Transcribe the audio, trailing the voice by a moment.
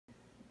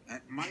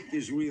Mike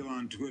is real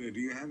on Twitter. Do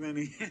you have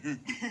any?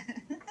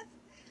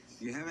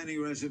 Do you have any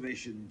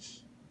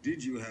reservations?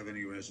 Did you have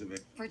any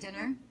reservations for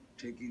dinner?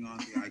 Taking on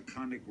the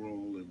iconic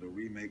role in the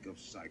remake of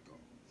Psycho.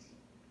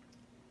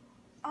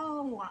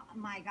 Oh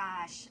my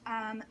gosh!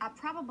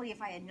 Probably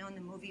if I had known the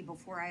movie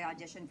before I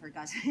auditioned for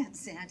Gus Van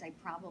Sant, I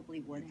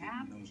probably would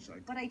have.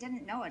 But I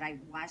didn't know it. I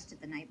watched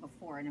it the night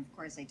before, and of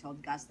course I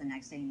told Gus the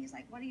next day, and he's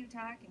like, "What are you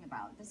talking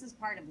about? This is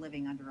part of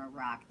living under a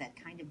rock that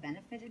kind of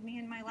benefited me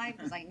in my life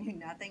because I knew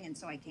nothing, and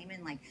so I came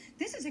in like,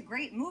 this is a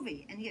great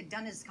movie." And he had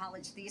done his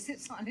college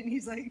thesis on it, and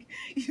he's like,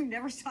 "You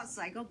never saw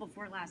Psycho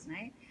before last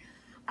night?"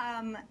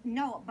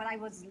 No, but I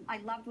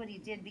loved what he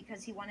did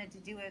because he wanted to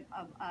do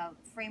a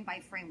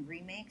frame-by-frame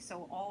remake,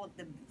 so all of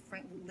the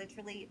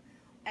literally,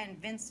 and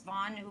Vince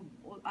Vaughn, who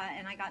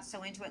and I got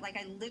so into it, like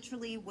I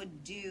literally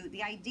would do,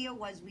 the idea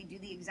was we do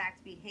the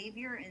exact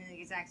behavior in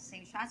the exact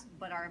same shots,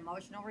 but our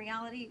emotional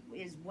reality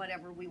is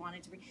whatever we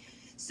wanted to be.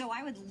 So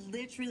I would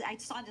literally, I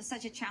saw it as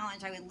such a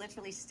challenge, I would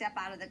literally step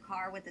out of the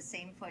car with the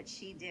same foot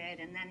she did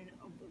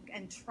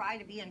and try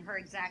to be in her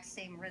exact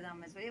same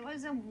rhythm. It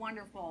was a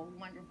wonderful,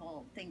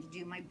 wonderful thing to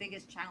do. My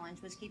biggest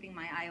challenge was keeping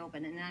my eye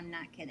open, and I'm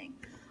not kidding.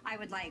 I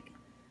would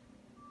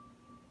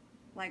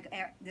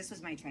this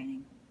was my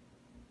training.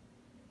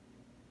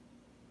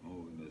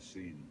 Oh, in the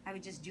scene. I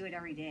would just do it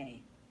every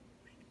day.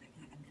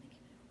 I'm gonna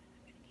keep it open.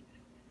 I'm gonna keep it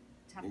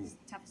open.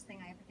 Toughest thing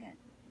I ever did.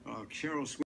 Cheryl Swift.